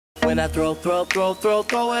when I throw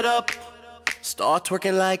it up. Start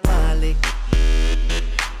twerking like Miley.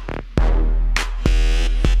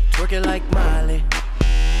 Twerking like Miley.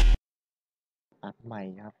 อัดใหม่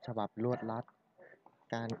ครับฉบับรวดรัด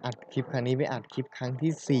การอัดคลิปครั้งนี้ไม่อัดคลิปครั้ง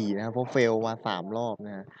ที่4นะครับเพราะเฟลมา3รอบน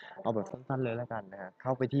ะฮะเอาแบบสั้นๆเลยแล้วกันนะฮะเข้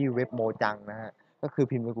าไปที่เว็บโมจังนะฮะก็คือ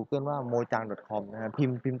พิมพ์ใน Google ว่า mojang.com นะฮะพิ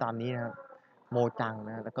มพ์ตามนี้นะครับโมจังน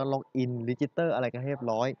ะแล้วก็ล็อกอินรีจิสเตอร์อะไรกันเรียบ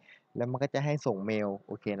ร้อยแล้วมันก็จะให้ส่งเมล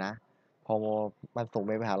โอเคนะพอมันส่งเ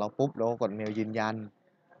มลไปหาเราปุ๊บเราก็กดเมลยืนยัน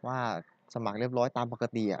ว่าสมัครเรียบร้อยตามปก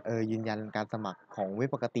ติยืนยันการสมัครของเว็บ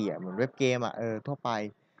ปกติเหมือนเว็บเกมทั่วไป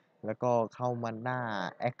แล้วก็เข้ามาหน้า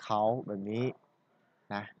Account แบบนี้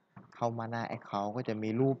นะเข้ามาหน้า Account ก็จะมี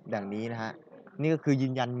รูปดังนี้นะฮะนี่ก็คือยื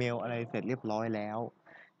นยันเมลอะไรเสร็จเรียบร้อยแล้ว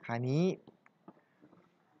คราวนี้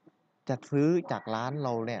จะซื้อจากร้านเร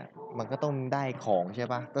าเนี่ยมันก็ต้องได้ของใช่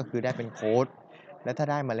ปะก็คือได้เป็นโค้ดแล้วถ้า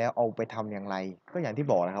ได้มาแล้วเอาไปทำอย่างไรก็อย่างที่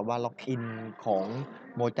บอกนะครับว่าล็อกอินของ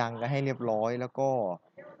โมจังก็ให้เรียบร้อยแล้วก็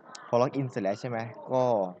พอล็อกอินเสร็จแล้วใช่ไหมก็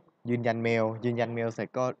ยืนยันเมลเสร็จ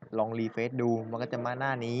ก็ลองรีเฟซดูมันก็จะมาหน้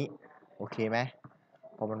านี้โอเคไหม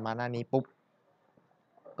พอมันมาหน้านี้ปุ๊บ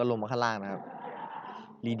ก็ลงมาข้างล่างนะครับ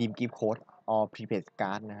redeem gift code or prepaid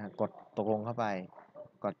card นะฮะกดตกลงเข้าไป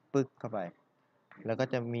กดปึ๊กเข้าไปแล้วก็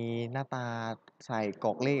จะมีหน้าตาใส่กร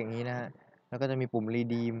อกเลขอย่างนี้นะฮะแล้วก็จะมีปุ่ม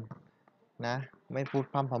redeem นะไม่พูด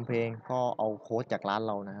พร่ำทำเพลงก็เอาโค้ดจากร้านเ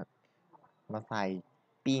รานะครับมาใส่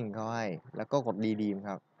ปิ้งเข้าให้แล้วก็กด redeem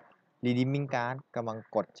ครับ redeeming card กำลัง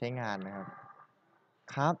กดใช้งานนะครับ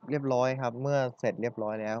ครับเรียบร้อยครับเมื่อเสร็จเรียบร้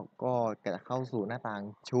อยแล้วก็จะเข้าสู่หน้าต่าง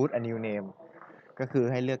choose a new name ก็คือ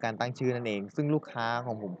ให้เลือกการตั้งชื่อนั่นเองซึ่งลูกค้าข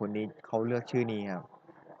องผมคนนี้เขาเลือกชื่อนี้ครับ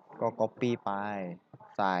ก็ copy ไป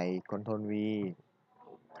ใส่ Ctrl V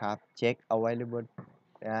ครับเช็คเอาไว้เรียบร้อย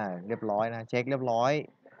เรียบร้อยนะเช็คเรียบร้อย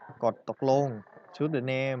กดตกลง choose the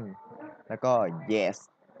name แล้วก็ yes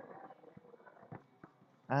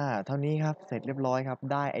เท่านี้ครับเสร็จเรียบร้อยครับ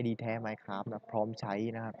ได้ ID แท้ Minecraft นะพร้อมใช้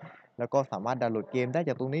นะครับแล้วก็สามารถดาวน์โหลดเกมได้จ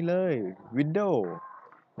ากตรงนี้เลย Windows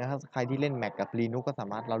นะครับใครที่เล่น Mac กับ Linux ก็สา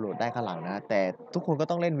มารถดาวน์โหลดได้ข้างหลังนะแต่ทุกคนก็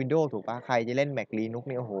ต้องเล่น Windows ถูกปะใครจะเล่น Mac Linux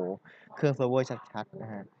นี่โอ้โหเครื่องเซิร์ฟเวอร์ชัดๆน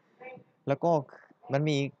ะฮะแล้วก็มัน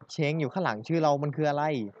มีเชงอยู่ข้างหลังชื่อเรามันคืออะไร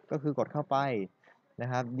ก็คือกดเข้าไปนะ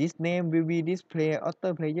ครับ This name will be display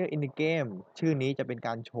other player in the game ชื่อนี้จะเป็นก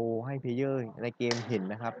ารโชว์ให้ player ในเกมเห็น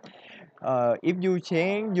นะครับif you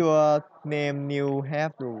change your name you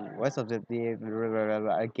have to wait subscribe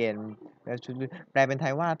again แปลเป็นไท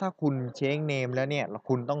ยว่าถ้าคุณเชงเนมแล้วเนี่ย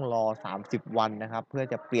คุณต้องรอ30วันนะครับเพื่อ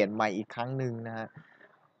จะเปลี่ยนใหม่อีกครั้งหนึ่งนะฮะ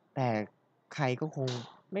แต่ใครก็คง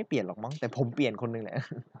ไม่เปลี่ยนหรอกมั้งแต่ผมเปลี่ยนคนหนึ่งแหละ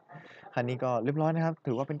คราวนี้ก็เรียบร้อยนะครับ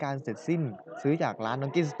ถือว่าเป็นการเสร็จสิ้นซื้อจากร้าน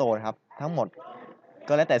Noggin Store ครับทั้งหมด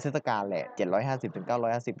ก็แล้วแต่เทศกาลแหละ750 ถึง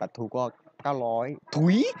 950บัตรทูก็900ถุ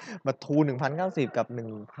ยบัตรทู 1,090 กับ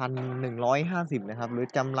 1,150 นะครับหรือ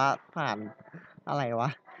จำละผ่านอะไรวะ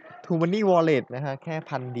ทูมันนี่วอลเล็ตนะฮะแค่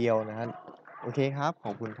1,000 เดียวนะฮะโอเคครับข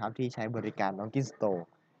อบคุณครับที่ใช้บริการ Noggin Store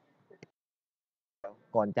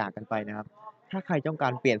ก่อนจากกันไปนะครับถ้าใครต้องกา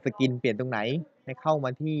รเปลี่ยนสกินเปลี่ยนตรงไหนให้เข้ามา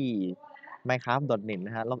ที่ minecraft.net น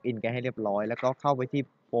ะฮะล็อกอินกันให้เรียบร้อยแล้วก็เข้าไปที่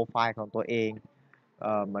โปรไฟล์ของตัวเอง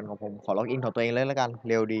เหมือนของผมขอล็อกอินของตัวเองเลยแล้วกัน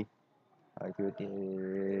เร็วดีคือ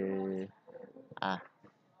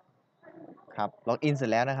ครับล็อกอินเสร็จ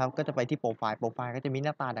แล้วนะครับก็จะไปที่โปรไฟล์ก็จะมีห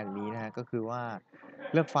น้าตาดังนี้นะฮะก็คือว่า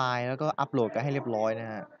เลือกไฟล์แล้วก็อัปโหลดกันให้เรียบร้อยนะ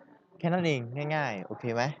ฮะแค่นั้นเองง่ายๆโอเค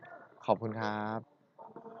ไหมขอบคุณครับ